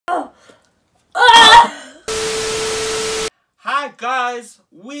Guys,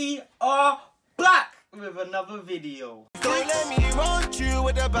 we are back with another video. Don't let me run you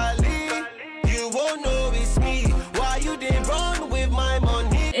with a belly. You won't know it's me. Why you didn't run with my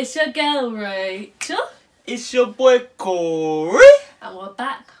money? It's your girl, Rachel. It's your boy Corey. And we're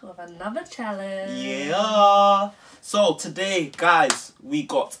back with another challenge. Yeah. So today, guys, we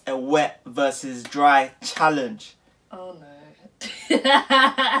got a wet versus dry challenge. Oh no.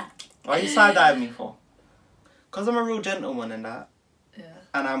 Why are you side-eyeing me for? Because I'm a real gentleman and that. Yeah.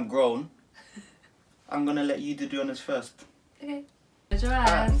 And I'm grown. I'm going to let you do the honors first. Okay. Close your Alright,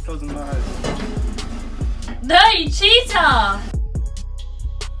 I'm eyes. closing my eyes. No, you cheater!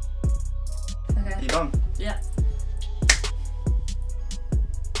 Okay. You done? Yeah.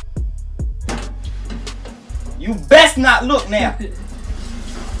 You best not look now.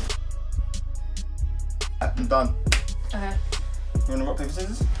 I'm done. Okay. You want to rock, paper,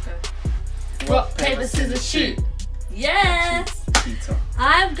 scissors? Okay. Rock, paper, scissors, shoot. Yes! Cheater.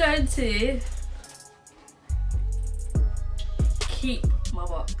 I'm going to keep my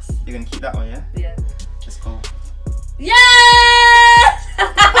box. You're going to keep that one, yeah? Yeah. Let's go. Yes!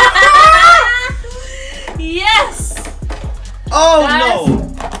 Yes! Oh Guys,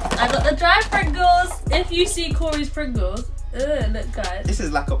 no! I got the dry Pringles. If you see Corey's Pringles, look guys. This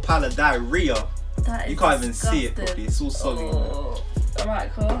is like a pile of diarrhea. That is You can't even see it disgusting. properly. It's all soggy. Oh.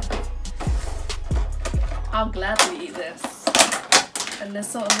 Alright, cool. I'll gladly eat this. And the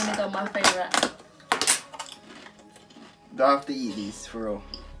salt and vinegar, my favourite. Do I have to eat these for real?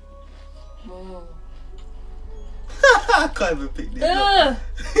 Mm. I can't even pick this up.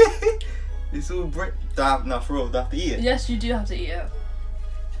 It's all brick. Do I have enough for real? Do I have to eat it? Yes, you do have to eat it.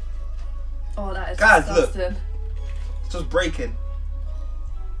 Oh, that is Guys, disgusting. look. It's just breaking.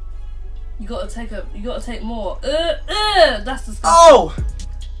 You gotta take more. That's disgusting. Oh!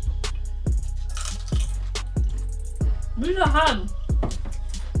 Move your hand.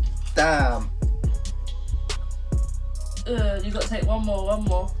 Damn. You gotta take one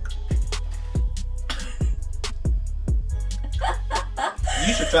more.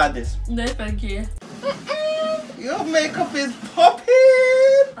 You should try this. No, thank you. Your makeup is popping!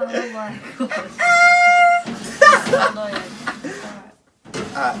 Oh my god. So annoying.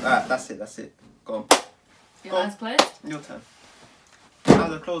 Alright, that's it. Go on. Your Go on. eyes closed? Your turn.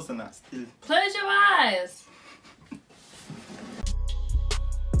 Eyes are closed than that still. Close your eyes.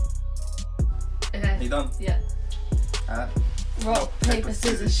 Okay. You done? Yeah. Alright. Rock, paper,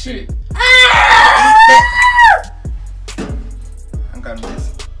 scissors, shoot. I'm going with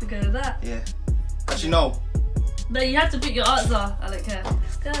this. We're good at that. Yeah. Actually, no. No, you have to pick your answer. I don't care.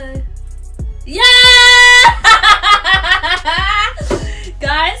 Go. Yeah!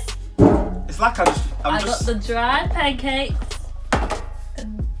 Guys, It's like I I just. got the dry pancakes.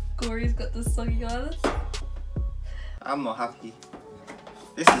 And Corey's got the soggy ones. I'm not happy.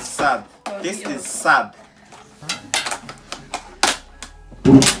 This is sad. Go on, This eat is yours. sad.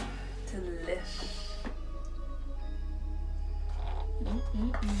 Delish.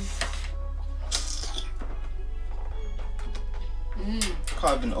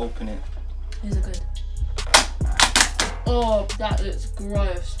 Can't even open it. These are good. Oh, that looks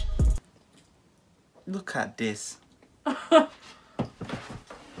gross. Look at this.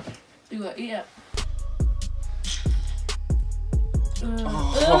 You gotta eat it.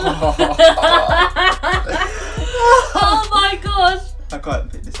 Oh my gosh! I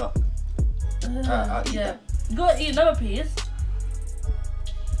can't pick this up. I'll eat Yeah, that. you gotta eat another piece.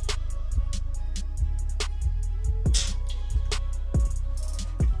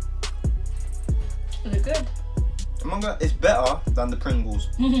 Is it good? It's better than the Pringles.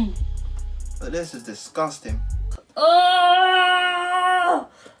 But this is disgusting. Oh!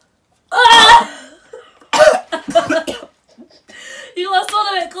 Ah! You gotta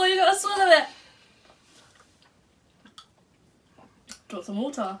swallow it, Cole. You gotta swallow it. Drop some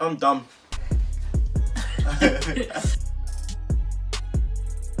water. I'm done.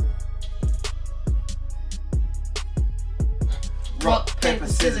 Rock, paper,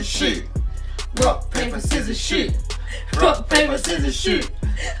 scissors, shoot. Rock, paper, scissors, shoot. Rock, paper, scissors, shoot.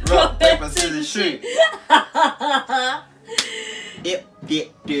 Rock, paper, scissors, shoot. It did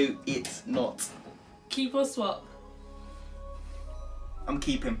do, it's not. Keep or swap? I'm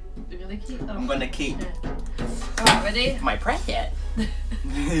keeping. You're gonna keep? I'm gonna keep. Alright, ready? My precious.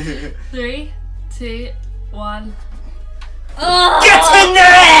 3, 2, 1. Oh! Get in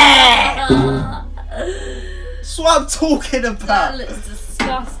there! That's what I'm talking That about. looks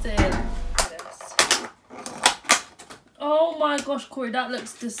disgusting. Yes. Oh my gosh, Corey, that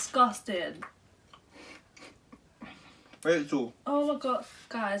looks disgusting. Rachel. Oh my god,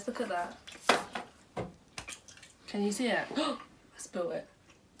 guys, look at that. Can you see it? Spill it.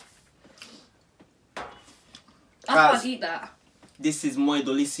 I can't eat that. This is muy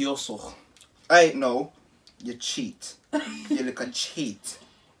delicioso. Hey, no. You cheat. You look a cheat.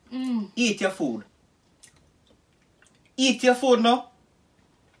 Eat your food. Eat your food now.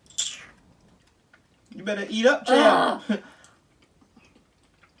 You better eat up, child.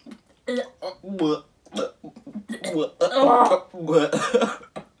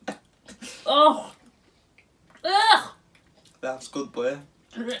 Oh. Ugh. That's good, boy.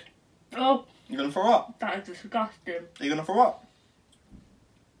 Oh. You gonna throw up? That is disgusting. Are you gonna throw up?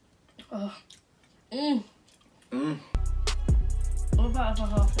 Oh. What about if I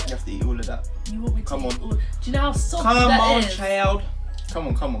half it? You have to eat all of that. You want me to Come eat on. all? Do you know how soft Come that on, is? child. Come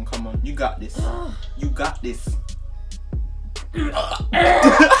on. You got this. You got this.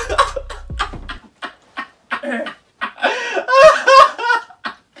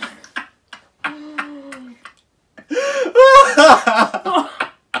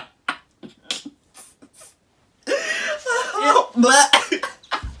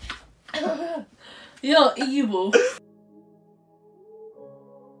 You're evil.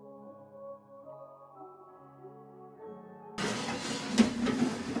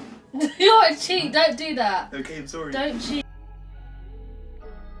 You're a cheat. Don't do that. Okay, I'm sorry. Don't cheat.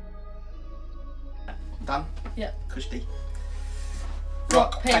 Done? Yep. Kushti.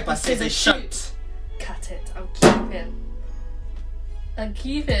 Rock, paper, scissors, shoot. Cut it. I'm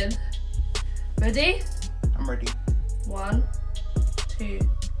keeping. Ready? I'm ready. 1, 2,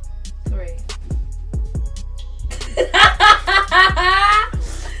 3.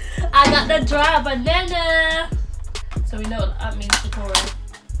 I got the dry banana. So we know what that means for pouring.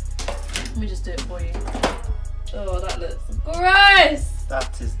 Let me just do it for you. Oh, that looks gross.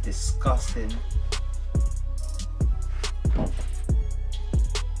 That is disgusting.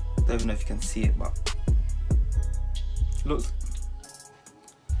 Don't even know if you can see it, but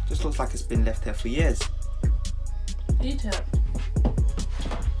just looks like it's been left there for years. Eat it.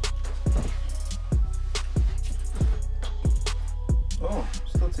 Oh,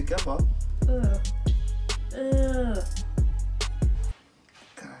 still together. Ugh. Ugh.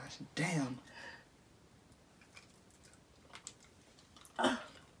 Gosh, damn. Ugh.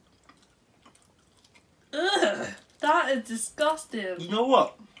 That is disgusting. You know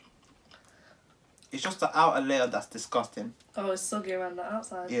what? It's just the outer layer that's disgusting. Oh, it's soggy around the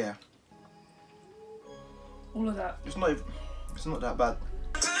outside. Yeah. All of that. It's not that bad.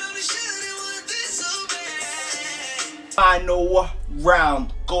 Final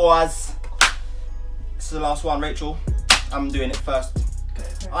round, guys. This is the last one, Rachel. I'm doing it first. Go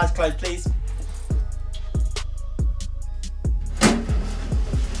for it. Eyes closed, please.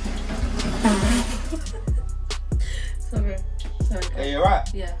 Sorry. Are you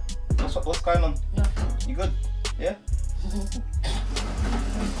alright? Yeah. What's going on? Nothing. You good? Yeah?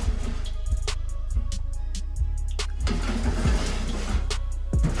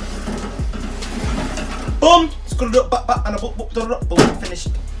 Boom! Screw it up, back, and a boom, finished.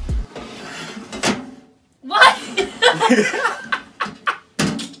 What?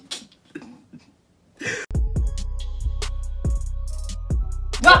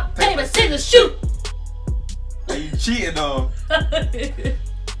 Rock, paper, scissors, shoot! Are you cheating though?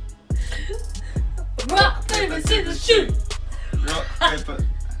 Rock, paper, scissors, shoot! Rock, paper.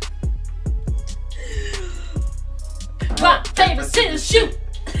 Rock, paper, scissors, shoot!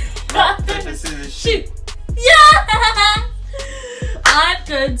 Rock, paper, scissors, shoot! Yeah! I'm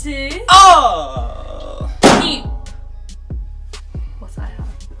going to Oh! eat. What's that?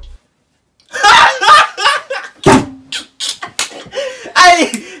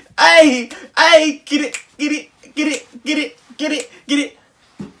 Hey, get it.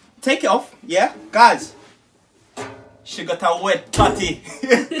 Take it off, yeah? Guys, she got a wet patty.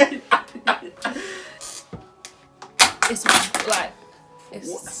 It's like,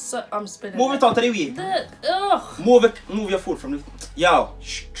 it's so, I'm spinning. Move it out of the way. Look, ugh. Move your foot from the, yo,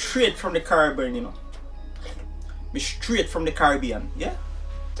 straight from the Caribbean, you know. Me straight from the Caribbean, yeah?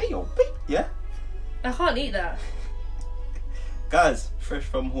 There you go, yeah? I can't eat that. Guys, fresh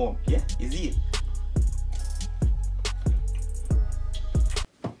from home, yeah? Is it?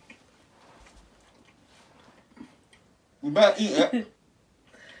 You better eat it.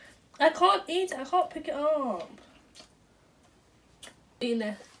 I can't eat it. I can't pick it up. Eating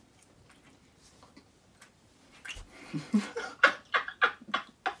this.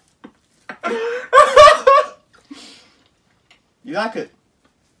 You like it?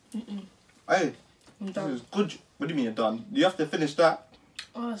 Hey, I'm this done. is good. What do you mean you're done? You have to finish that.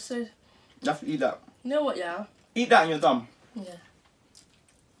 Oh, so You have to eat that. you know what? Yeah. Eat that and you're done. Yeah.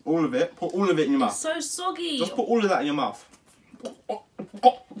 All of it. Put all of it in your It's mouth. so soggy. Just put all of that in your mouth. Put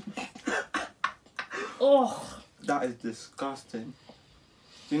Oh. That is disgusting.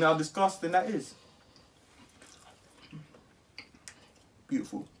 Do you know how disgusting that is?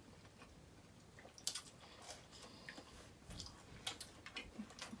 Beautiful.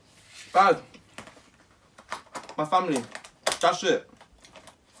 Guys, my family, that's it.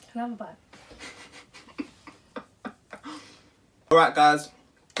 Can I have a bite? Alright guys,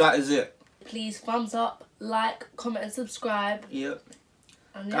 that is it. Please thumbs up, like, comment and subscribe. Yep.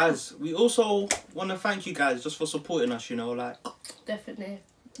 And yeah, Guys, we also want to thank you guys just for supporting us, you know, like... definitely.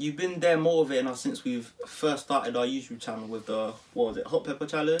 You've been there motivating us since we've first started our YouTube channel with the, what was it, Hot Pepper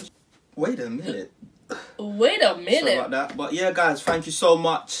Challenge? Wait a minute. Wait a minute. Sorry about that. But yeah guys, thank you so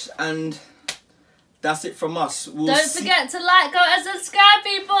much, and that's it from us. Don't forget to like, comment and subscribe,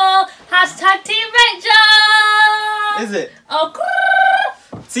 people. Hashtag Team Rachel. Is it? Oh,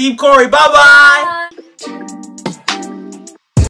 Team Corey, bye-bye. bye.